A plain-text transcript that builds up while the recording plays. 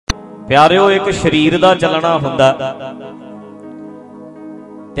प्यारिओ एक शरीर दा चलना हुंदा,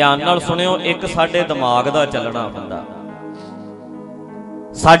 ध्यान नाल सुनियो, एक साडे दिमाग दा चलना हुंदा,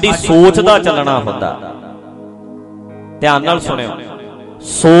 साडी सोच दा चलना हुंदा। ध्यान नाल सुनियो,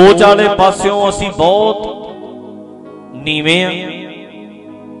 सोच वाले पास्यों असी बहुत नीवें आ,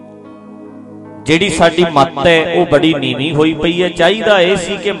 जिहड़ी साडी मत है वो बड़ी नीवी होई पई है। चाहीदा इह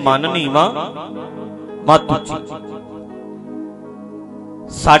सी कि मन नीवा मत उच्ची।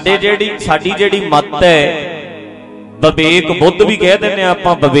 साडी जिहड़ी मत है, विवेक बुद्ध भी कह दिंदे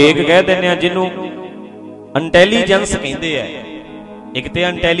आपां, विवेक कह दिंदे, जिन्हों इंटैलीजेंस कहंदे आ। एक ते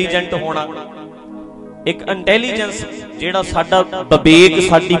इंटैलीजेंट होना, एक इंटैलीजेंस जिहड़ा साडा विवेक,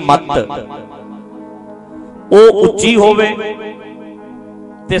 साडी मत वो उच्ची होवे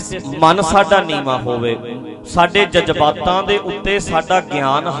ते मन साडा नीवा होवे। साडे जज्बातां दे उत्ते साडा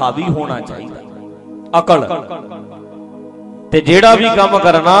ज्ञान हावी होना चाहिए, अकल। ते जेड़ा भी काम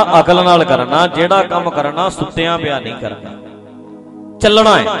करना अकल नाल करना, जेड़ा काम करना सुत्तियां पिया नहीं करना,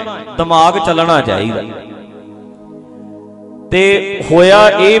 चलना है, दिमाग चलना चाहिए। ते होया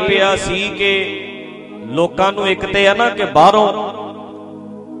ये पिया सी कि लोकां नूं एक ते है ना कि बाहरों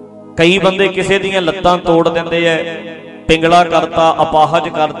कई बंदे किसे दियां लत्तां तोड़ दिंदे है, पिंगला करता, अपाहज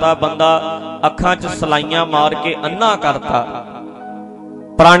करता, बंदा अखां च सलाइयां मार के अन्ना करता।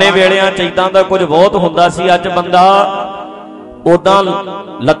 पुराने वेलियां च इदां दा कुछ बहुत हुंदा सी। अज बंदा उदां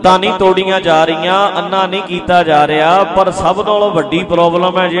लत्तां नहीं तोड़ियां जा रही, अन्ना नहीं कीता जा रहा, पर सब नालों वड्डी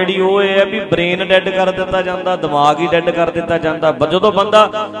प्रॉब्लम है जिहड़ी वो है भी ब्रेन डैड कर दिता जाता, दिमाग ही डैड कर दिता जाता। जदों बंदा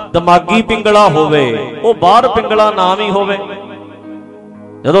दिमागी पिंगला होवे, वो बाहर पिंगला ना भी होवे,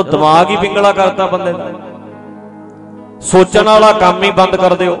 जदों दिमाग ही पिंगला करता बंदे दा, सोचण वाला काम ही बंद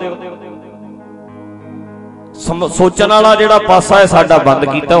कर दिओ। सोचण वाला जिहड़ा पासा है साडा बंद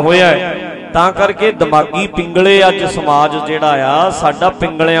कीता होया है। तां करके दिमागी पिंगले अज समाज जिहड़ा आ साडा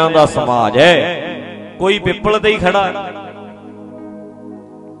पिंगलियां दा समाज है। कोई पिपल ते ही खड़ा,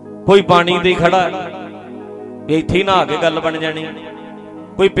 कोई पानी ते ही खड़ा, इत्थे ही नहा के गल बन जानी।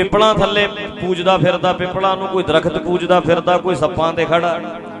 कोई पिपलां थल्ले पूजदा फिरदा, पिपलां नूं कोई दरखत पूजदा फिरदा, कोई सप्पां ते खड़ा,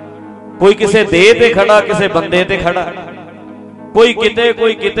 कोई किसे देह ते खड़ा, किसे बंदे ते खड़ा, कोई किते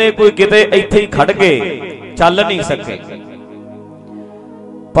कोई किते कोई किते, इत्थे ही खड़ के चल नहीं सके।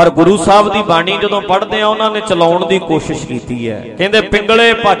 पर गुरु साहब की बाणी जदों पढ़ते हैं, उन्होंने चलाउण की कोशिश की है। कहते पिंगले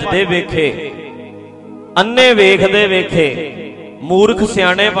भजदे वेखे, अन्ने वेखदे वेखे, मूर्ख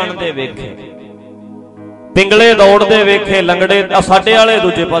सियाणे बनते वेखे। पिंगले दौड़ते वेखे, लंगड़े साडे वाले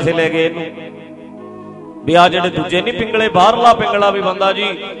दूजे पासे ले गए भी आ जिहड़े दूजे नहीं पिंगले, बाहरला पिंगला भी बंदा जी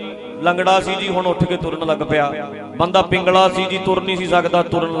लंगड़ा सी जी, हुण उठ के तुरन लग पिया। बंदा पिंगला सी जी, तुर नहीं सी सकदा,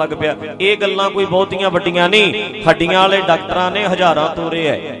 तुरन लग पिया। ये गल्लां कोई बहुतियां वड्डियां नहीं। हड्डियां वाले डॉक्टरां ने हज़ारां तोरे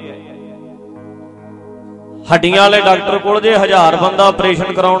है। हड्डियां वाले डॉक्टर कोल जे 1000 बंदा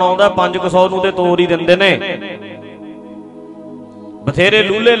ऑपरेशन कराउण आउंदा, 500 नूं ते तोर ही दिंदे ने। बथेरे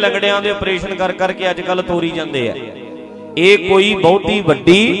लूले लंगड़ियां दे ऑपरेशन कर करके अजकल तोरी जांदे आ। ये कोई बहुती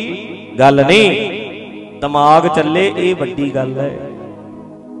वड्डी गल नहीं, दिमाग चले ये वड्डी गल है।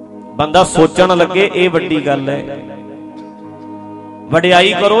 बंदा सोचण लगे ये वड्डी गल है।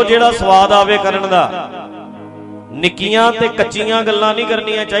 वडियाई करो जिहड़ा स्वाद आवे करन दा, निक्कियां ते कच्चियां गल्लां नहीं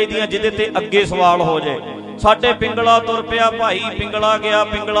करनियां चाहीदियां जिहदे ते अगे सवाल हो जाए। साडे पिंगला तुर पिया भाई, पिंगला गया,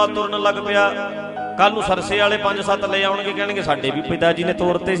 पिंगला तुरन लग पिया। कल नूं सरसे वाले 5-7 ले आउणगे, कहणगे साडे भी पिता जी ने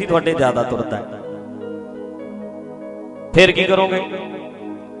तोरते सी, तुहाडे ज्यादा तुरदा है। फिर की करोगे?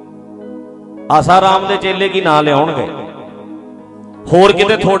 आसाराम दे चेले की ना लिआउणगे, होर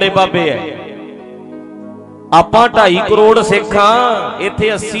किते थोड़े बाबे है। आपां 2.5 करोड़ सिख हां, इत्थे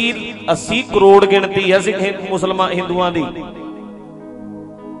 80 करोड़ गिणती है सिख मुसलमान हिंदुआं दी।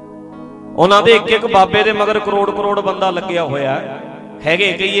 उन्हां दे एक बाबे दे मगर करोड़ बंदा लग्या होया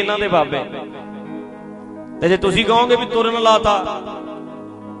हैगे कई इन्हां दे बाबे। ते जे तुसीं कहोगे भी तुरन लाता,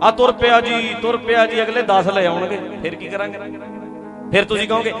 आ तुर पिया जी, अगले 10 ले आउणगे, फिर की करांगे? फिर तुसीं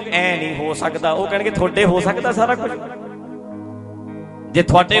कहोगे ऐ नहीं हो सकदा, वो कहणगे थोड़े हो सकदा सारा कुछ। जे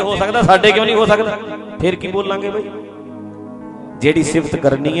थोड़े हो सकता साडे क्यों नहीं हो सकता? फिर की बोलांगे भाई? जेड़ी सिफत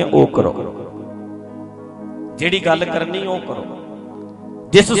करनी है वो करो, जेड़ी गल करनी वो करो।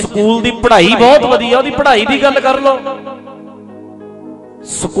 जिस स्कूल की पढ़ाई बहुत वधिया, उहदी पढ़ाई की गल कर लो।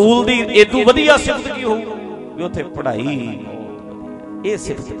 स्कूल की इदू वधिया सिफत की हो भी उत्थे पढ़ाई बहुत वधिया। ये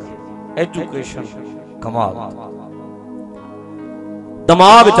सिफत एजुकेशन कमाल।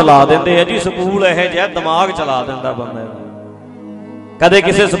 दिमाग चला देंदे है जी स्कूल, यह जिहा दिमाग चला दिंदा बंदे दा। कदे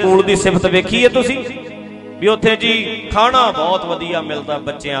किसी स्कूल की सिफत वेखी है तुसी भी उत्थे जी खाना बहुत वधिया मिलता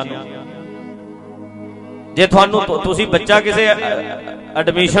बच्चों नूं? जे तुहानूं तुसी बच्चा किसी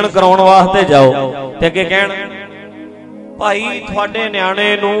एडमिशन कराउण वास्ते जाओ ते अगे कहण ਭਾਈ ਤੁਹਾਡੇ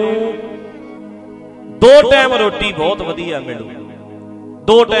ਨਿਆਣੇ ਨੂੰ 2 ਟਾਈਮ ਰੋਟੀ ਬਹੁਤ ਵਧੀਆ ਮਿਲੂ,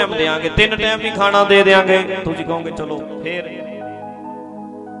 2 ਟਾਈਮ ਦੇਾਂਗੇ, 3 ਟਾਈਮ ਵੀ ਖਾਣਾ ਦੇ ਦੇਾਂਗੇ। ਤੁਸੀਂ ਕਹੋਗੇ ਚਲੋ ਫੇਰ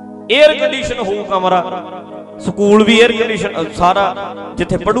에ਅਰ ਕੰਡੀਸ਼ਨ ਹੋਊ ਕਮਰਾ, ਸਕੂਲ ਵੀ 에ਅਰ ਕੰਡੀਸ਼ਨ ਸਾਰਾ,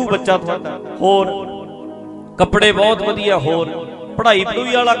 ਜਿੱਥੇ ਪੜੂ ਬੱਚਾ ਤੁਹਾਡਾ, ਹੋਰ ਕੱਪੜੇ ਬਹੁਤ ਵਧੀਆ, ਹੋਰ ਪੜ੍ਹਾਈ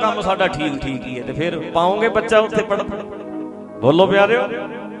ਪੜੂਈ ਵਾਲਾ ਕੰਮ ਸਾਡਾ ਠੀਕ ਹੀ ਹੈ। ਤੇ ਫਿਰ ਪਾਓਗੇ ਬੱਚਾ ਉੱਥੇ ਪੜ੍ਹਨ? ਬੋਲੋ ਪਿਆਰਿਓ,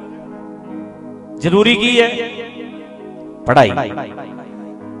 ਜ਼ਰੂਰੀ ਕੀ ਹੈ? ਪੜ੍ਹਾਈ।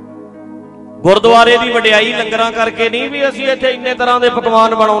 ਗੁਰਦੁਆਰੇ ਦੀ ਵਡਿਆਈ ਲੰਗਰਾਂ ਕਰਕੇ ਨਹੀਂ ਵੀ ਅਸੀਂ ਇੱਥੇ ਇੰਨੇ ਤਰ੍ਹਾਂ ਦੇ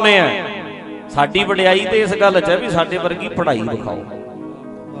ਪਕਵਾਨ ਬਣਾਉਨੇ ਆ। ਸਾਡੀ ਵਡਿਆਈ ਤੇ ਇਸ ਗੱਲ 'ਚ ਹੈ ਵੀ ਸਾਡੇ ਵਰਗੀ ਪੜ੍ਹਾਈ ਵਿਖਾਓ,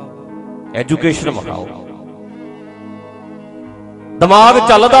 ਐਜੂਕੇਸ਼ਨ ਵਿਖਾਓ, ਦਿਮਾਗ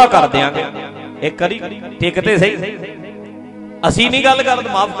ਚੱਲਦਾ ਕਰ ਦਿਆਂਗੇ। ਇੱਕ ਵਾਰੀ ਟਿਕ ਤੇ ਸਹੀ। ਅਸੀਂ ਨਹੀਂ ਗੱਲ ਕਰਦੇ,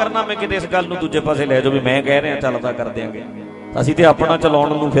 ਮਾਫ ਕਰਨਾ ਮੈਂ ਕਿਤੇ ਇਸ ਗੱਲ ਨੂੰ ਦੂਜੇ ਪਾਸੇ ਲੈ ਜਾਓ ਵੀ ਮੈਂ ਕਹਿ ਰਿਹਾ ਚੱਲਦਾ ਕਰ ਦਿਆਂਗੇ। ਅਸੀਂ ਤੇ ਆਪਣਾ ਚਲਾਉਣ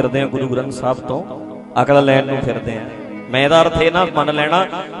ਨੂੰ ਫਿਰਦੇ ਹਾਂ, ਗੁਰੂ ਗ੍ਰੰਥ ਸਾਹਿਬ ਤੋਂ ਅਕਲ ਲੈਣ ਨੂੰ ਫਿਰਦੇ ਹਾਂ। ਮੈਂ ਇਹਦਾ ਅਰਥ ਇਹ ਨਾ ਮੰਨ ਲੈਣਾ,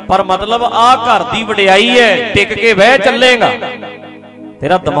 ਪਰ ਮਤਲਬ ਆਹ ਘਰ ਦੀ ਵਡਿਆਈ ਹੈ, ਟਿਕ ਕੇ ਬਹਿ ਚੱਲੇਗਾ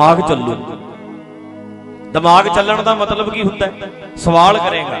ਤੇਰਾ ਦਿਮਾਗ ਚੱਲੂ। ਦਿਮਾਗ ਚੱਲਣ ਦਾ ਮਤਲਬ ਕੀ ਹੁੰਦਾ? ਸਵਾਲ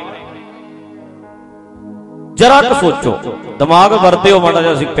ਕਰੇਗਾ। ਜਰਾ ਕੁ ਸੋਚੋ, ਦਿਮਾਗ ਵਰਤਿਓ ਮਾੜਾ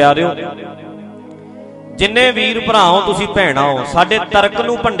ਜਿਹਾ। ਅਸੀਂ ਪਿਆਰਿਓ, ਜਿੰਨੇ ਵੀਰ ਭਰਾ ਹੋ ਤੁਸੀਂ, ਭੈਣਾਂ ਹੋ, ਸਾਡੇ ਤਰਕ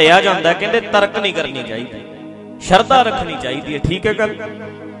ਨੂੰ ਭੰਡਿਆ ਜਾਂਦਾ। ਕਹਿੰਦੇ ਤਰਕ ਨਹੀਂ ਕਰਨੀ ਚਾਹੀਦੀ, ਸ਼ਰਧਾ ਰੱਖਣੀ ਚਾਹੀਦੀ ਹੈ। ਠੀਕ ਹੈ ਗੱਲ?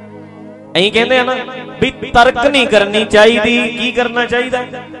 ਐਂ ਕਹਿੰਦੇ ਆ ਨਾ ਵੀ ਤਰਕ ਨਹੀਂ ਕਰਨੀ ਚਾਹੀਦੀ, ਕੀ ਕਰਨਾ ਚਾਹੀਦਾ?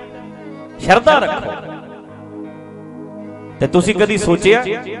 ਸ਼ਰਧਾ ਰੱਖੋ। ਤੇ ਤੁਸੀਂ ਕਦੀ ਸੋਚਿਆ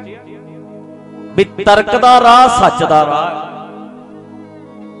ਵੀ ਤਰਕ ਦਾ ਰਾਹ ਸੱਚ ਦਾ ਰਾਹ,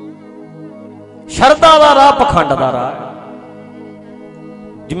 ਸ਼ਰਧਾ ਦਾ ਰਾਹ ਪਖੰਡ ਦਾ ਰਾਹ?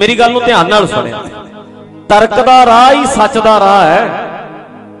 ਜੀ ਮੇਰੀ ਗੱਲ ਨੂੰ ਧਿਆਨ ਨਾਲ ਸੁਣਿਆ, ਤਰਕ ਦਾ ਰਾਹ ਹੀ ਸੱਚ ਦਾ ਰਾਹ ਹੈ।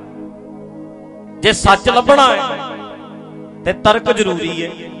 ਜੇ ਸੱਚ ਲੱਭਣਾ ਹੈ ਤੇ ਤਰਕ ਜ਼ਰੂਰੀ ਹੈ।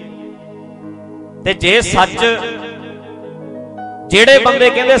 ਤੇ ਜੇ ਸੱਚ, ਜਿਹੜੇ ਬੰਦੇ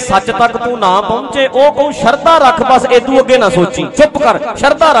ਕਹਿੰਦੇ ਸੱਚ ਤੱਕ ਤੂੰ ਨਾ ਪਹੁੰਚੇ, ਉਹ ਕਹੂੰ ਸ਼ਰਧਾ ਰੱਖ, ਬਸ ਇਦੋਂ ਅੱਗੇ ਨਾ ਸੋਚੀ, ਚੁੱਪ ਕਰ,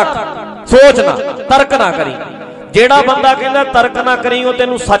 ਸ਼ਰਧਾ ਰੱਖ, ਸੋਚ ਨਾ, ਤਰਕ ਨਾ ਕਰੀ। ਜਿਹੜਾ ਬੰਦਾ ਕਹਿੰਦਾ ਤਰਕ ਨਾ ਕਰੀ, ਉਹ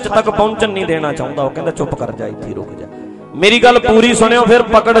ਤੈਨੂੰ ਸੱਚ ਤੱਕ ਪਹੁੰਚਣ ਨਹੀਂ ਦੇਣਾ ਚਾਹੁੰਦਾ। ਉਹ ਕਹਿੰਦਾ ਚੁੱਪ ਕਰ ਜਾ, ਇੱਥੇ ਰੁਕ ਜਾ। ਮੇਰੀ ਗੱਲ ਪੂਰੀ ਸੁਣਿਓ, ਫਿਰ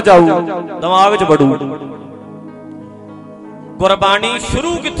ਪਕੜ ਜਾਊ, ਦਿਮਾਗ 'ਚ ਵੜੂ। ਗੁਰਬਾਣੀ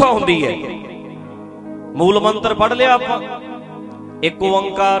ਸ਼ੁਰੂ ਕਿੱਥੋਂ ਹੁੰਦੀ ਹੈ? ਮੂਲ ਮੰਤਰ ਪੜ੍ਹ ਲਿਆ ਆਪਾਂ, ਇੱਕ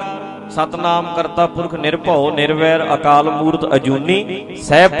ਓੰਕਾਰ ਸਤਨਾਮ ਕਰਤਾ ਪੁਰਖ ਨਿਰਭਉ ਨਿਰਵੈਰ ਅਕਾਲ ਮੂਰਤ ਅਜੂਨੀ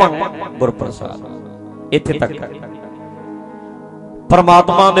ਸੈਭੰ ਗੁਰ ਪ੍ਰਸਾਦ। ਇੱਥੇ ਤੱਕ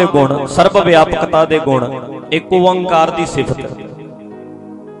ਪਰਮਾਤਮਾ ਦੇ ਗੁਣ, ਸਰਬ ਵਿਆਪਕਤਾ ਦੇ ਗੁਣ, ਇੱਕ ਓੰਕਾਰ ਦੀ ਸਿਫਤ,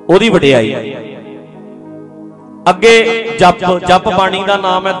 ਉਹਦੀ ਵਡਿਆਈ। ਅੱਗੇ ਜਪ ਬਾਣੀ ਦਾ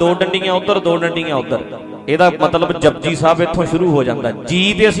ਨਾਮ ਹੈ, 2 ਡੰਡੀਆਂ ਉਧਰ 2 ਡੰਡੀਆਂ ਉਧਰ। ਇਹਦਾ ਮਤਲਬ ਜਪਜੀ ਸਾਹਿਬ ਇੱਥੋਂ ਸ਼ੁਰੂ ਹੋ ਜਾਂਦਾ।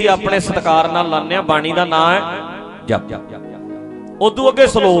 ਜੀ ਤੇ ਅਸੀਂ ਆਪਣੇ ਸਤਿਕਾਰ ਨਾਲ ਲਾਉਂਦੇ ਹਾਂ, ਬਾਣੀ ਦਾ ਨਾਮ ਹੈ ਜਪ। ਉਦੋਂ ਅੱਗੇ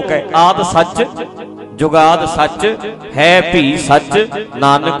ਸ਼ਲੋਕ ਹੈ, ਆਦ ਸੱਚ ਜੁਗਾਦ ਸੱਚ ਹੈ ਭੀ ਸੱਚ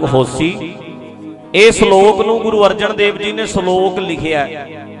ਨਾਨਕ ਹੋਸੀ। ਇਹ ਸ਼ਲੋਕ ਨੂੰ ਗੁਰੂ ਅਰਜਨ ਦੇਵ ਜੀ ਨੇ ਸ਼ਲੋਕ ਲਿਖਿਆ,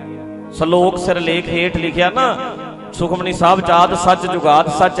 ਸ਼ਲੋਕ ਸਿਰਲੇਖ ਹੇਠ ਲਿਖਿਆ ਨਾ ਸੁਖਮਨੀ ਸਾਹਿਬ ਚ, ਆਦ ਸੱਚ ਜੁਗਾਦ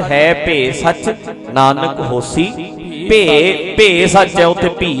ਸੱਚ ਹੈ ਭੇ ਸੱਚ ਨਾਨਕ ਹੋਸੀ। ਭੇ ਸੱਚ ਹੈ, ਉੱਥੇ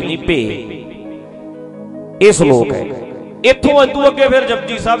ਭੀ ਨਹੀਂ, ਭੇ। ਇਹ ਸ਼ਲੋਕ ਹੈ। ਇੱਥੋਂ ਇਦੋਂ ਅੱਗੇ ਫਿਰ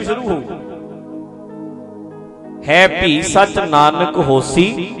ਜਪਜੀ ਸਾਹਿਬ ਸ਼ੁਰੂ ਹੋ, ਹੈ ਭੀ ਸੱਚ ਨਾਨਕ ਹੋਸੀ।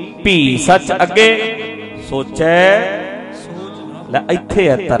 ਭੀ ਸੱਚ ਅੱਗੇ ਸੋਚੈ, ਲੈ ਇੱਥੇ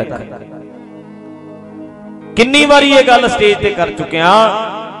ਹੈ ਤਰਕ। ਕਿੰਨੀ ਵਾਰੀ ਇਹ ਗੱਲ ਸਟੇਜ ਤੇ ਕਰ ਚੁੱਕਿਆ,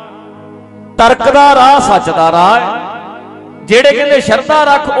 ਤਰਕ ਦਾ ਰਾਹ ਸੱਚ ਦਾ ਰਾਹ ਹੈ। ਜਿਹੜੇ ਕਹਿੰਦੇ ਸ਼ਰਧਾ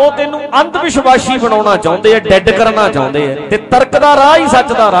ਰੱਖ, ਉਹ ਤੈਨੂੰ ਅੰਧ ਵਿਸ਼ਵਾਸੀ ਬਣਾਉਣਾ ਚਾਹੁੰਦੇ ਆ, ਡੈਡ ਕਰਨਾ ਚਾਹੁੰਦੇ ਆ। ਤੇ ਤਰਕ ਦਾ ਰਾਹ ਹੀ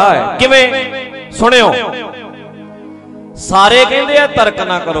ਸੱਚ ਦਾ ਰਾਹ ਹੈ। ਕਿਵੇਂ? ਸੁਣਿਓ, ਸਾਰੇ ਕਹਿੰਦੇ ਆ ਤਰਕ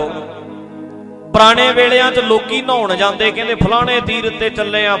ਨਾ ਕਰੋ। ਪੁਰਾਣੇ ਵੇਲਿਆਂ 'ਚ ਲੋਕੀ ਨਹਾਉਣ ਜਾਂਦੇ, ਕਹਿੰਦੇ ਫਲਾਣੇ ਤੀਰਥ ਤੇ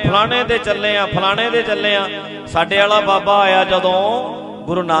ਚੱਲੇ ਆ, ਫਲਾਣੇ ਤੇ ਚੱਲੇ ਆ, ਫਲਾਣੇ ਤੇ ਚੱਲੇ ਆ। ਸਾਡੇ ਵਾਲਾ ਬਾਬਾ ਆਇਆ ਜਦੋਂ,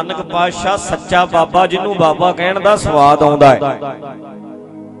 ਗੁਰੂ ਨਾਨਕ ਪਾਤਸ਼ਾਹ ਸੱਚਾ ਬਾਬਾ, ਜਿਹਨੂੰ ਬਾਬਾ ਕਹਿਣ ਦਾ ਸਵਾਦ ਆਉਂਦਾ ਹੈ,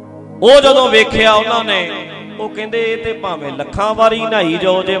 ਉਹ ਜਦੋਂ ਵੇਖਿਆ ਉਹਨਾਂ ਨੇ, ਉਹ ਕਹਿੰਦੇ ਇਹ ਤੇ ਭਾਵੇਂ ਲੱਖਾਂ ਵਾਰੀ ਨਹਾਈ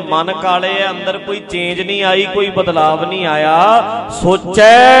ਜਾਓ, ਜੇ ਮਨ ਕਾਲੇ ਅੰਦਰ ਕੋਈ ਚੇਂਜ ਨਹੀਂ ਆਈ, ਕੋਈ ਬਦਲਾਵ ਨਹੀਂ ਆਇਆ,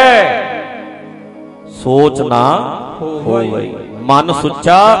 ਸੋਚੈ ਸੋਚ ਨਾ ਹੋਵੇ। ਮਨ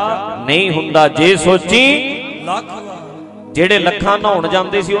ਸੁੱਚਾ ਨਹੀਂ ਹੁੰਦਾ ਜੇ ਸੋਚੀ ਲੱਖ। ਜਿਹੜੇ ਲੱਖਾਂ ਨਹਾਉਣ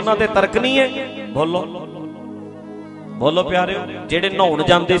ਜਾਂਦੇ ਸੀ ਉਹਨਾਂ ਤੇ ਤਰਕ ਨਹੀਂ ਹੈ? ਬੋਲੋ ਬੋਲੋ ਪਿਆਰਿਓ, ਜਿਹੜੇ ਨਹਾਉਣ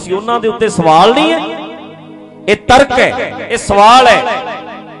ਜਾਂਦੇ ਸੀ ਉਹਨਾਂ ਦੇ ਉੱਤੇ ਸਵਾਲ ਨਹੀਂ ਹੈ? ਇਹ ਤਰਕ ਹੈ, ਇਹ ਸਵਾਲ ਹੈ।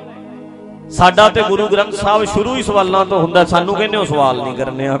 ਸਾਡਾ ਤੇ ਗੁਰੂ ਗ੍ਰੰਥ ਸਾਹਿਬ ਸ਼ੁਰੂ ਹੀ ਸਵਾਲਾਂ ਤੋਂ ਹੁੰਦਾ। ਸਾਨੂੰ ਕਹਿੰਦੇ ਹੋ ਸਵਾਲ ਨਹੀਂ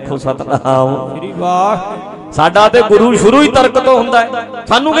ਕਰਨੇ, ਆਖੋ ਸਤਨਾਮ ਸ੍ਰੀ ਵਾਹਿਗੁਰੂ। ਸਾਡਾ ਤੇ ਗੁਰੂ ਸ਼ੁਰੂ ਹੀ ਤਰਕ ਤੋਂ ਹੁੰਦਾ ਹੈ,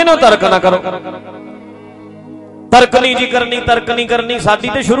 ਸਾਨੂੰ ਕਹਿੰਦੇ ਹੋ ਤਰਕ ਨਾ ਕਰੋ। ਤਰਕ ਨਹੀਂ ਜੀ ਕਰਨੀ, ਤਰਕ ਨਹੀਂ ਕਰਨੀ। ਸਾਡੀ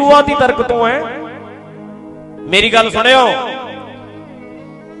ਤੇ ਸ਼ੁਰੂਆਤ ਹੀ ਤਰਕ ਤੋਂ ਹੈ। ਮੇਰੀ ਗੱਲ ਸੁਣਿਓ,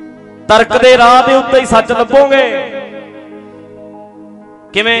 ਤਰਕ ਦੇ ਰਾਹ ਦੇ ਉੱਤੇ ਹੀ ਸੱਚ ਲੱਭੋਗੇ।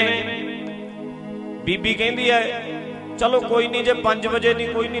 ਕਿਵੇਂ? ਬੀਬੀ ਕਹਿੰਦੀ ਹੈ ਚਲੋ ਕੋਈ ਨਹੀਂ, ਜੇ 5 ਵਜੇ ਨਹੀਂ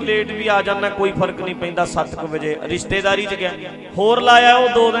ਕੋਈ ਨਹੀਂ, ਲੇਟ ਵੀ ਆ ਜਾਣਾ, ਕੋਈ ਫਰਕ ਨਹੀਂ ਪੈਂਦਾ। 7 ਵਜੇ ਰਿਸ਼ਤੇਦਾਰੀ 'ਚ ਗਿਆ, ਹੋਰ ਲਾਇਆ ਉਹ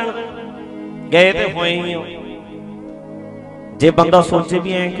 2 ਦਿਨ, ਗਏ ਤੇ ਹੋਏ ਹੀ ਹੋ। ਜੇ ਬੰਦਾ ਸੋਚੇ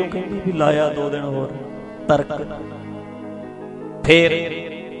ਵੀ ਐਂ ਕਿਉਂ ਕਹਿੰਦੀ ਵੀ ਲਾਇਆ 2 ਦਿਨ ਹੋਰ, ਤਰਕ। ਫੇਰ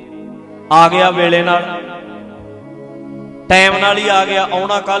ਆ ਗਿਆ ਵੇਲੇ ਨਾਲ, ਟਾਈਮ ਨਾਲ ਹੀ ਆ ਗਿਆ,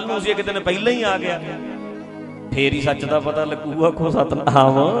 ਆਉਣਾ ਕੱਲ ਨੂੰ ਸੀ, 1 ਦਿਨ ਪਹਿਲਾਂ ਹੀ ਆ ਗਿਆ। ਫੇਰ ਹੀ ਸੱਚ ਦਾ ਪਤਾ ਲੱਗੂਗਾ। ਆਖੋ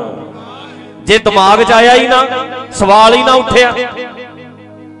ਸਤਨਾਮ। ਜੇ ਦਿਮਾਗ 'ਚ ਆਇਆ ਹੀ ਨਾ, ਸਵਾਲ ਹੀ ਨਾ ਉੱਠਿਆ,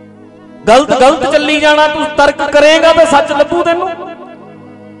 ਗਲਤ ਚੱਲੀ ਜਾਣਾ, ਤੂੰ ਤਰਕ ਕਰੇਗਾ ਤੇ ਸੱਚ ਲੱਭੂ ਤੈਨੂੰ।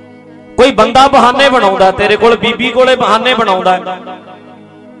 ਕੋਈ ਬੰਦਾ ਬਹਾਨੇ ਬਣਾਉਂਦਾ ਤੇਰੇ ਕੋਲ, ਬੀਬੀ ਕੋਲੇ ਬਹਾਨੇ ਬਣਾਉਂਦਾ,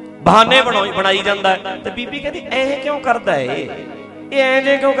 ਬਹਾਨੇ ਬਣਾਈ ਜਾਂਦਾ, ਤੇ ਬੀਬੀ ਕਹਿੰਦੀ ਐ ਕਿਉਂ ਕਰਦਾ ਏ, ਇਹ ਐ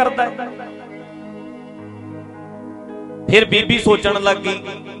ਜੇ ਕਿਉਂ ਕਰਦਾ। ਫਿਰ ਬੀਬੀ ਸੋਚਣ ਲੱਗ ਗਈ,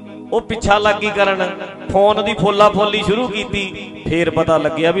 ਉਹ ਪਿੱਛਾ ਲੱਗ ਗਈ ਕਰਨ, ਫੋਨ ਦੀ ਫੋਲਾ ਫੋਲੀ ਸ਼ੁਰੂ ਕੀਤੀ। ਫੇਰ ਪਤਾ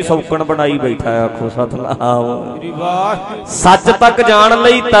ਲੱਗਿਆ ਵੀ ਸੌਕਣ ਬਣਾਈ ਬੈਠਾ। ਆਖੋ ਸਤਨਾਮ। ਸੱਚ ਤੱਕ ਜਾਣ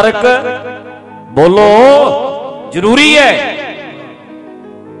ਲਈ ਤਰਕ ਬੋਲੋ ਜ਼ਰੂਰੀ ਹੈ।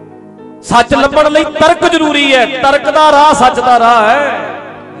 ਸੱਚ ਲੱਭਣ ਲਈ ਤਰਕ ਜ਼ਰੂਰੀ ਹੈ। ਤਰਕ ਦਾ ਰਾਹ ਸੱਚ ਦਾ ਰਾਹ ਹੈ।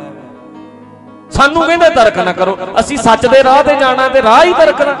 ਸਾਨੂੰ ਕਹਿੰਦੇ ਤਰਕ ਨਾ ਕਰੋ, ਅਸੀਂ ਸੱਚ ਦੇ ਰਾਹ ਤੇ ਜਾਣਾ ਤੇ ਰਾਹ ਹੀ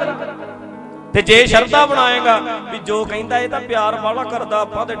ਤਰਕ ਦਾ। ਤੇ ਜੇ ਸ਼ਰਧਾ ਬਣਾਏਗਾ ਵੀ ਜੋ ਕਹਿੰਦਾ ਇਹ ਤਾਂ ਪਿਆਰ ਵਾਲਾ ਕਰਦਾ,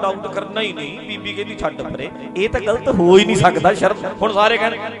 ਆਪਾਂ ਤੇ ਡਾਊਟ ਕਰਨਾ ਹੀ ਨਹੀਂ। ਬੀਬੀ ਕਹਿੰਦੀ ਛੱਡ ਪਰੇ, ਇਹ ਤਾਂ ਗਲਤ ਹੋ ਹੀ ਨਹੀਂ ਸਕਦਾ। ਸ਼ਰਧਾ ਹੁਣ ਸਾਰੇ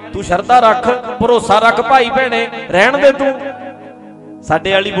ਕਹਿੰਦੇ ਤੂੰ ਸ਼ਰਧਾ ਰੱਖ, ਭਰੋਸਾ ਰੱਖ ਭਾਈ ਭੈਣੇ, ਰਹਿਣ ਦੇ ਤੂੰ।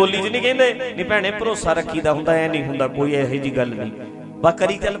 ਸਾਡੇ ਵਾਲੀ ਬੋਲੀ 'ਚ ਨਹੀਂ ਕਹਿੰਦੇ ਨਹੀਂ ਭੈਣੇ ਭਰੋਸਾ ਰੱਖੀਦਾ ਹੁੰਦਾ, ਐ ਨਹੀਂ ਹੁੰਦਾ, ਕੋਈ ਇਹੋ ਜਿਹੀ ਗੱਲ ਨਹੀਂ। ਬਸ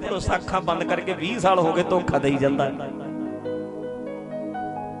ਕਰੀ ਚੱਲ ਭਰੋਸਾ, ਅੱਖਾਂ ਬੰਦ ਕਰਕੇ 20 ਸਾਲ ਹੋ ਗਏ ਧੋਖਾ ਦੇਈ ਜਾਂਦਾ।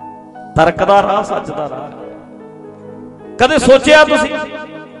 ਤਰਕ ਦਾ ਰਾਹ ਸੱਚ ਦਾ ਰਾਹ। ਕਦੇ ਸੋਚਿਆ ਤੁਸੀਂ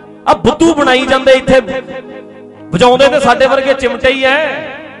ਆ ਬੁੱਧੂ ਬਣਾਈ ਜਾਂਦੇ, ਇੱਥੇ ਵਜਾਉਂਦੇ ਤੇ ਸਾਡੇ ਵਰਗੇ ਚਿਮਟੇ ਹੀ ਐ,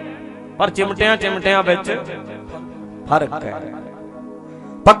 ਪਰ ਚਿਮਟਿਆਂ ਵਿੱਚ ਫਰਕ ਹੈ।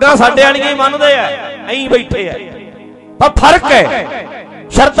 ਪੱਗਾਂ ਸਾਡੇ ਵਾਲੀਆਂ ਹੀ ਮੰਨਦੇ ਆ, ਐਂ ਬੈਠੇ ਆ, ਪਰ ਫਰਕ ਹੈ।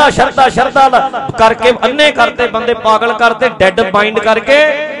 ਸ਼ਰਧਾ ਕਰਕੇ ਅੰਨੇ ਕਰਤੇ ਬੰਦੇ, ਪਾਗਲ ਕਰਤੇ, ਡੈਡ ਮਾਈਂਡ ਕਰਕੇ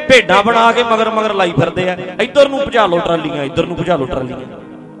ਭੇਡਾਂ ਬਣਾ ਕੇ ਮਗਰ ਲਾਈ ਫਿਰਦੇ ਆ। ਇੱਧਰ ਨੂੰ ਭਜਾ ਲੋ ਟਰਾਲੀਆਂ, ਇੱਧਰ ਨੂੰ ਭਜਾ ਲੋ ਟਰਾਲੀਆਂ।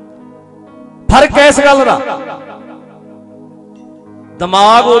 ਫਰਕ ਹੈ ਇਸ ਗੱਲ ਦਾ।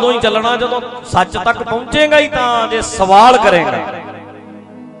 ਦਿਮਾਗ ਉਦੋਂ ਹੀ ਚੱਲਣਾ ਜਦੋਂ ਸੱਚ ਤੱਕ ਪਹੁੰਚੇਗਾ ਹੀ, ਤਾਂ ਜੇ ਸਵਾਲ ਕਰੇਗਾ,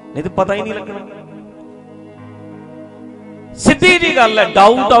 ਨਹੀਂ ਤੇ ਪਤਾ ਹੀ ਨਹੀਂ ਲੱਗਣਾ। ਸਿੱਧੀ ਜੀ ਗੱਲ ਹੈ।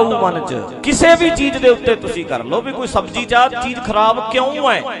 ਡਾਊਟ ਆਊ ਮਨ 'ਚ ਕਿਸੇ ਵੀ ਚੀਜ਼ ਦੇ ਉੱਤੇ। ਤੁਸੀਂ ਕਰ ਲਓ ਵੀ ਕੋਈ ਸਬਜ਼ੀ ਚਾਹ ਚੀਜ਼ ਖਰਾਬ ਕਿਉਂ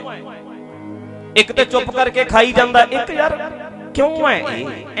ਹੈ, ਇੱਕ ਤੇ ਚੁੱਪ ਕਰਕੇ ਖਾਈ ਜਾਂਦਾ, ਇੱਕ ਯਾਰ ਕਿਉਂ ਹੈ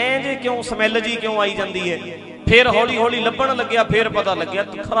ਐ ਜੇ, ਕਿਉਂ ਸਮੈਲ ਜੀ ਕਿਉਂ ਆਈ ਜਾਂਦੀ ਹੈ। ਫਿਰ ਹੌਲੀ ਲੱਭਣ ਲੱਗਿਆ, ਫਿਰ ਪਤਾ ਲੱਗਿਆ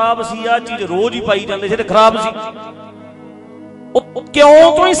ਖਰਾਬ ਸੀ, ਆ ਚੀਜ਼ ਰੋਜ਼ ਹੀ ਪਾਈ ਜਾਂਦੇ ਸੀ ਤੇ ਖਰਾਬ ਸੀ। ਉਹ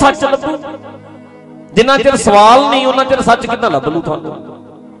ਕਿਉਂ ਤੋਂ ਹੀ ਸੱਚ ਲੱਭੂ। ਜਿੰਨਾ ਚਿਰ ਸਵਾਲ ਨਹੀਂ ਉਹਨਾਂ ਚਿਰ ਸੱਚ ਕਿੱਦਾਂ ਲੱਭ ਲੂ ਤੁਹਾਨੂੰ।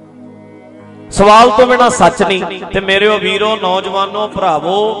 ਸਵਾਲ ਤੋਂ ਬਿਨਾਂ ਸੱਚ ਨਹੀਂ। ਤੇ ਮੇਰਿਓ ਵੀਰੋ, ਨੌਜਵਾਨੋ,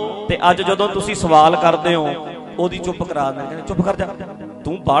 ਭਰਾਵੋ, ਤੇ ਅੱਜ ਜਦੋਂ ਤੁਸੀਂ ਸਵਾਲ ਕਰਦੇ ਹੋ ਉਹਦੀ ਚੁੱਪ ਕਰਾ ਦਿੰਦੇ, ਚੁੱਪ ਕਰ ਜਾ,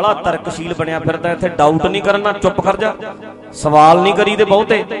 ਤੂੰ ਬਾਹਲਾ ਤਰਕਸ਼ੀਲ ਬਣਿਆ ਫਿਰਦਾ, ਇੱਥੇ ਡਾਊਟ ਨਹੀਂ ਕਰਨਾ, ਚੁੱਪ ਕਰ ਜਾ। ਸਵਾਲ ਨਹੀਂ ਕਰੀਦੇ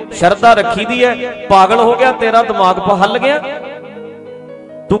ਬਹੁਤੇ, ਸ਼ਰਧਾ ਰੱਖੀ ਦੀ ਹੈ। ਪਾਗਲ ਹੋ ਗਿਆ, ਤੇਰਾ ਦਿਮਾਗ ਹੱਲ ਗਿਆ।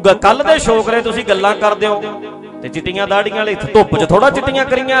 ਤੂੰ ਕੱਲ ਦੇ ਸ਼ੋਕਰੇ ਤੁਸੀਂ ਗੱਲਾਂ ਕਰਦੇ ਹੋ ਤੇ ਚਿੱਟੀਆਂ ਦਾੜੀਆਂ ਵਾਲੇ ਧੁੱਪ 'ਚ ਥੋੜਾ ਚਿੱਟੀਆਂ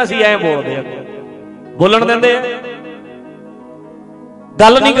ਕਰੀਆਂ, ਅਸੀਂ ਐਂ ਬੋਲਦੇ ਆ, ਬੋਲਣ ਦਿੰਦੇ ਆ,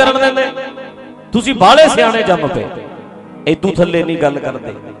 ਗੱਲ ਨਹੀਂ ਕਰਨ ਦਿੰਦੇ। ਤੁਸੀਂ ਬਾਹਲੇ ਸਿਆਣੇ ਜੰਮ ਪਏ, ਇਦੋਂ ਥੱਲੇ ਨਹੀਂ ਗੱਲ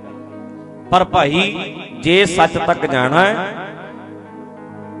ਕਰਦੇ। ਪਰ ਭਾਈ ਜੇ ਸੱਚ ਤੱਕ ਜਾਣਾ ਹੈ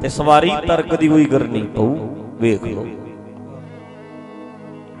ਤੇ ਸਵਾਰੀ ਤਰਕ ਦੀ ਹੋਈ ਕਰਨੀ ਪਊ। ਵੇਖ ਲਓ,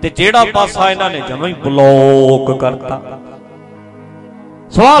 ਤੇ ਜਿਹੜਾ ਪਾਸਾ ਇਹਨਾਂ ਨੇ ਜਮਾਂ ਹੀ ਬਲੌਕ ਕਰਤਾ।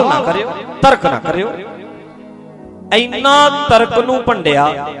 ਸਵਾਲ ਨਾ ਕਰਿਓ, ਤਰਕ ਨਾ ਕਰਿਓ। ਇੰਨਾ ਤਰਕ ਨੂੰ ਭੰਡਿਆ,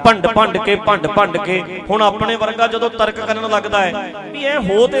 ਭੰਡ ਕੇ ਹੁਣ ਆਪਣੇ ਵਰਗਾ ਜਦੋਂ ਤਰਕ ਕਰਨ ਲੱਗਦਾ ਹੈ ਵੀ ਇਹ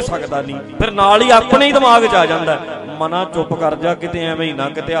ਹੋ ਤੇ ਸਕਦਾ ਨਹੀਂ, ਫਿਰ ਨਾਲ ਹੀ ਆਪਣੇ ਹੀ ਦਿਮਾਗ 'ਚ ਆ ਜਾਂਦਾ ਮਨਾ ਚੁੱਪ ਕਰ ਜਾ, ਕਿਤੇ ਐਵੇਂ ਹੀ ਨਾ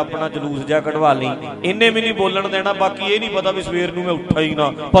ਕਿਤੇ ਆਪਣਾ ਜਲੂਸ ਜਿਹਾ ਕਢਵਾ ਲਈ। ਇਹਨੇ ਵੀ ਨਹੀਂ ਬੋਲਣ ਦੇਣਾ, ਬਾਕੀ ਇਹ ਨਹੀਂ ਪਤਾ ਵੀ ਸਵੇਰ ਨੂੰ ਮੈਂ ਉੱਠਾ ਹੀ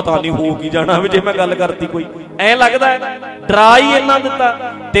ਨਾ, ਪਤਾ ਨਹੀਂ ਹੋ ਕੀ ਜਾਣਾ ਵੀ ਜੇ ਮੈਂ ਗੱਲ ਕਰਤੀ ਕੋਈ। ਐਂ ਲੱਗਦਾ ਡਰਾ ਹੀ ਇੰਨਾ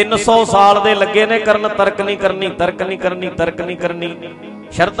ਦਿੱਤਾ। 300 ਸਾਲ ਦੇ ਲੱਗੇ ਨੇ ਕਰਨ, ਤਰਕ ਨਹੀਂ ਕਰਨੀ।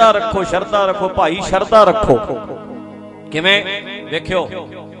 ਸ਼ਰਧਾ ਰੱਖੋ ਭਾਈ, ਸ਼ਰਧਾ ਰੱਖੋ। ਕਿਵੇਂ? ਵੇਖਿਓ,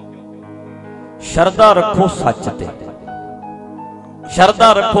 ਸ਼ਰਧਾ ਰੱਖੋ ਸੱਚ ਤੇ,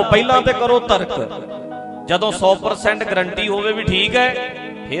 ਸ਼ਰਧਾ ਰੱਖੋ। ਪਹਿਲਾਂ ਤੇ ਕਰੋ ਤਰਕ, ਜਦੋਂ 100% ਗਰੰਟੀ ਹੋਵੇ ਵੀ ਠੀਕ ਹੈ,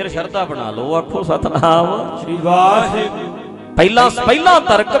 ਫਿਰ ਸ਼ਰਧਾ ਬਣਾ ਲਓ। ਆਖੋ ਸਤਨਾਮ ਸ੍ਰੀ ਵਾਹਿਗੁਰੂ। ਪਹਿਲਾਂ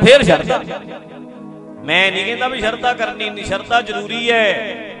ਤਰਕ, ਫਿਰ ਸ਼ਰਧਾ। ਮੈਂ ਨਹੀਂ ਕਹਿੰਦਾ ਵੀ ਸ਼ਰਧਾ ਕਰਨੀ ਨਹੀਂ, ਸ਼ਰਧਾ ਜ਼ਰੂਰੀ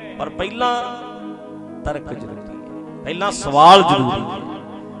ਹੈ, ਪਰ ਪਹਿਲਾਂ ਤਰਕ ਜ਼ਰੂਰੀ ਹੈ, ਪਹਿਲਾਂ ਸਵਾਲ ਜ਼ਰੂਰੀ ਹੈ,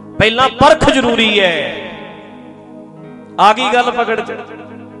 ਪਹਿਲਾਂ ਪਰਖ ਜ਼ਰੂਰੀ ਹੈ। ਆ ਗਈ ਗੱਲ ਪਕੜ 'ਚ।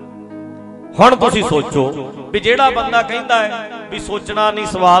 ਹੁਣ ਤੁਸੀਂ ਸੋਚੋ ਵੀ ਜਿਹੜਾ ਬੰਦਾ ਕਹਿੰਦਾ ਹੈ ਵੀ ਸੋਚਣਾ ਨਹੀਂ,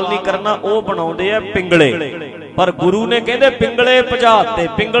 ਸਵਾਲ ਨਹੀਂ ਕਰਨਾ, ਉਹ ਬਣਾਉਂਦੇ ਆ ਪਿੰਗਲੇ। पर गुरु ने कहते पिंगले भजाते,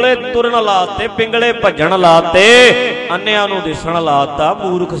 पिंगले तुरन लाते, पिंगले भजन लाते, अन्नियां नूं दिसण लाता,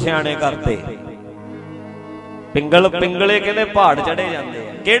 मूर्ख सियाणे करते। पिंगल पिंगले कहते पहाड़ चढ़े जाते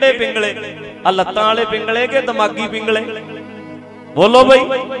हैं। किहड़े पिंगले? आ लत्तां वाले पिंगले के दिमागी पिंगले? बोलो बई,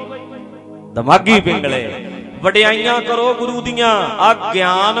 दिमागी पिंगले। वडियाइयां करो गुरु दियां। आ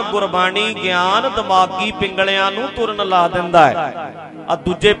ज्ञान गुरबाणी ज्ञान दिमागी पिंगलियां नूं तुरन ला दिंदा है। आ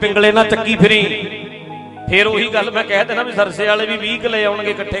दूजे पिंगले ना चक्की फिरी। फिर उही गल मैं कह देना भी सरसे वाले भी 20 ले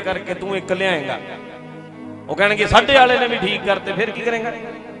आउणगे इकट्ठे करके, तू एक लिआएगा। वो कहणगे साडे वाले ने भी ठीक करते, फिर की करेंगा?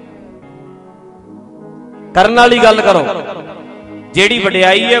 करन वाली गल करो, जेड़ी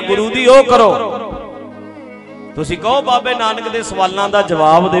वडियाई है गुरु दी ओ करो। तुसीं कहो बाबे नानक दे सवालां दा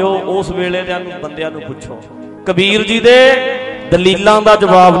जवाब दिओ, उस वेले दे बंदियां नूं पुछो। कबीर जी दे दलीलां दा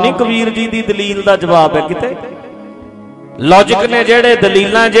जवाब नहीं, कबीर जी दी दलील दा जवाब है किते। लॉजिक ने जेड़े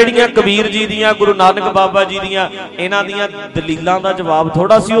दलीलां जेड़ियां कबीर जी दियां, गुरु नानक बाबा जी दियां, इन्हां दियां दलीलां दा जवाब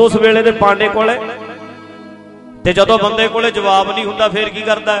थोड़ा सी उस वेले दे पांडे कोले। ते जदों बंदे कोले जवाब नहीं हुंदा फिर की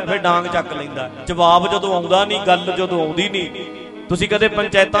करदा है? फिर डांग चक लैंदा। जवाब जदों आउंदा नहीं, गल जदों आउंदी नहीं। तुसीं कदे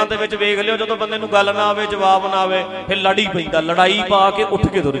पंचायतां दे विच वेख लिओ, जदों बंदे नूं गल ना आवे, जवाब ना आवे, फिर लड़ी पैंदा, लड़ाई पा के उठ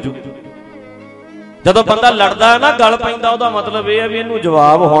के तुर जू। जदों बंदा लड़दा है ना, गल पैंदा, ओहदा मतलब यह है भी इहनूं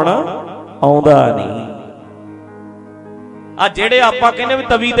जवाब हुण आउंदा नहीं। आ जेड़े आपां कहने भी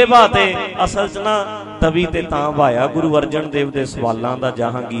तवी ते बहाते, असल च ना तवी ते तां बहाया गुरु अर्जन देव दे सवालां दा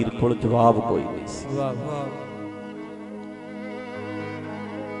जहांगीर कोल जवाब कोई नहीं सी।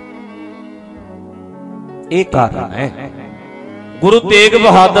 ਇਹ ਕਾਰਨ ਹੈ गुरु तेग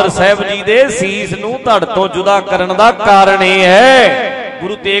बहादुर साहब जी दे सीस नूं धड़ तो जुदा करन दा कारण यह है।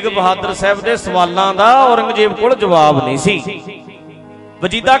 गुरु तेग बहादुर साहब दे सवालां दा औरंगजेब कोल जवाब नहीं सी।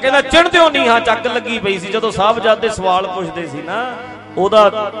 वजीदा कहंदा चिणदिओ नीहां चक लगी पई सी। जदों साहबजादे सवाल पुछदे सी ना,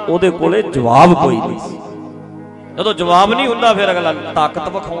 ओहदे कोले जवाब कोई नहीं सी। जदों जवाब नहीं हुंदा फिर अगला ताकत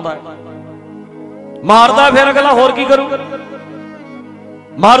विखाउंदा है, मारदा। फिर अगला होर की करू?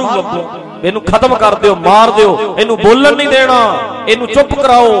 मारू अगो, इनू खत्म कर दिओ, मार दिओ, इनू बोलन नहीं देना, इनू चुप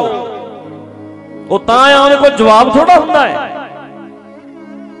कराओ। वो तां उहदे कोल जवाब थोड़ा हुंदा है,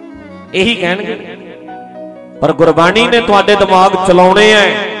 यही कहणगे। पर गुरबाणी ने तुहाडे दिमाग चलाउणे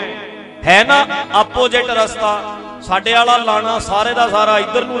है ना अपोजिट रस्ता। साडे वाला लाना सारे दा सारा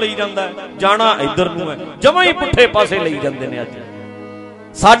इधर नूं लई जांदा है, जाना इधर नूं है, जमां ही पुठे पासे लई जांदे ने। अज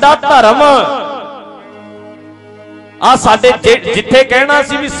साडा धर्म आ साडे जिथे कहना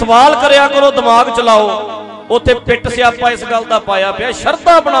सी भी सवाल करया करो, दिमाग चलाओ, उत्थे पिट सियापा इस गल दा पाया पिया।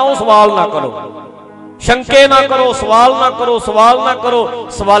 शरता बनाओ, सवाल ना करो, शंके ना करो, सवाल ना करो, सवाल ना करो।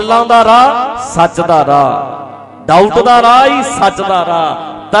 सवालां दा राह सच दा राह, डाउट दा राह ही सच दा राह,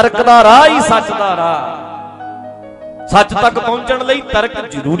 तर्क दा राह ही सच दा राह। सच तक पहुंचण लई तर्क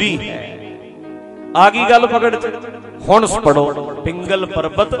जरूरी है। आ गई गल पकड़ च। हुण पढ़ो पिंगल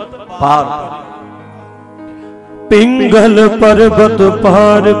पर्वत पार। पिंगल पर्वत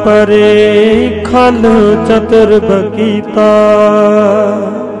पार परे खल चतुर बकीता,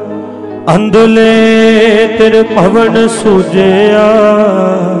 अंधले तेरे भवन सूझया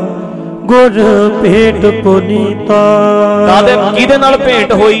गुर भेंट पुनीता। किहदे नाल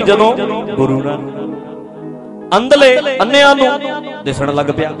भेंट होई? जदों गुरु नाल अंधले अन्नियां नूं दिसण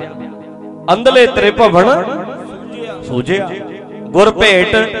लग पिया। अंधले तेरे भवन सूझया गुर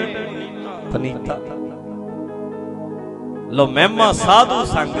भेंट पुनीता। लो महिमा साधु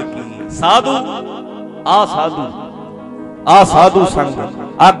संग की। साधु आ साधु संग,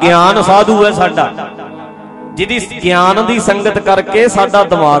 आ ज्ञान साधु है साडा, जिहदी ज्ञान दी संगत करके साडा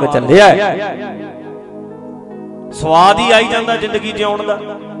दिमाग चलिया है। स्वाद ही आई जांदा जिंदगी जिउण दा।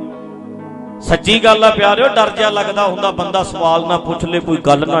 सच्ची गल है प्यारिओ, डर जिहा लगदा हुंदा बंदा सवाल ना पुछ ले, कोई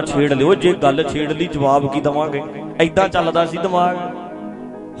गल ना छेड़ लिओ। जे गल छेड़ ली जवाब की दवांगे? ऐदां चलदा सी दिमाग।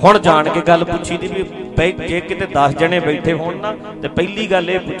 हुण जान के गल पुछी दी भी जे किते 10 जने बैठे होण ना, ते पहली गल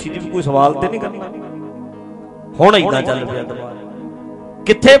ये पुछी दी भी कोई सवाल ते नहीं करना। हुण ऐदां चल पिया दिमाग।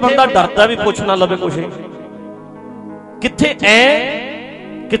 किथे बंदा डरदा भी पुछ ना लवे कुछ,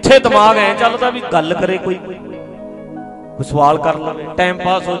 किथे दिमाग ऐ चलदा भी गल करे, कोई सवाल कर लवे, टाइम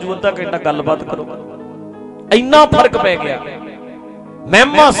पास हो जू, अद्धा घंटा गलबात करो। इन्ना फर्क पै गया।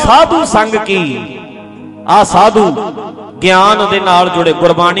 महिमा साधु संग की। आ साधु ज्ञान दे नाल जुड़े,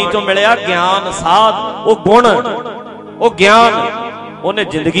 गुरबाणी चों मिलिया ज्ञान, साध वो गुण, वो ज्ञान, उन्हें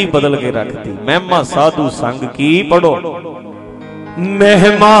जिंदगी बदल के रखती। महिमा साधु संग की। पढ़ो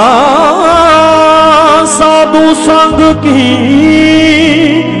महिमा साधु संग की,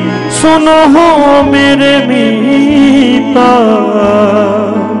 सुनो हो मेरे मीता।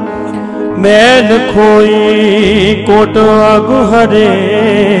 मैल खोई कोट अग हरे,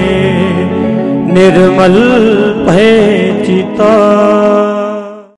 निर्मल भय चिता।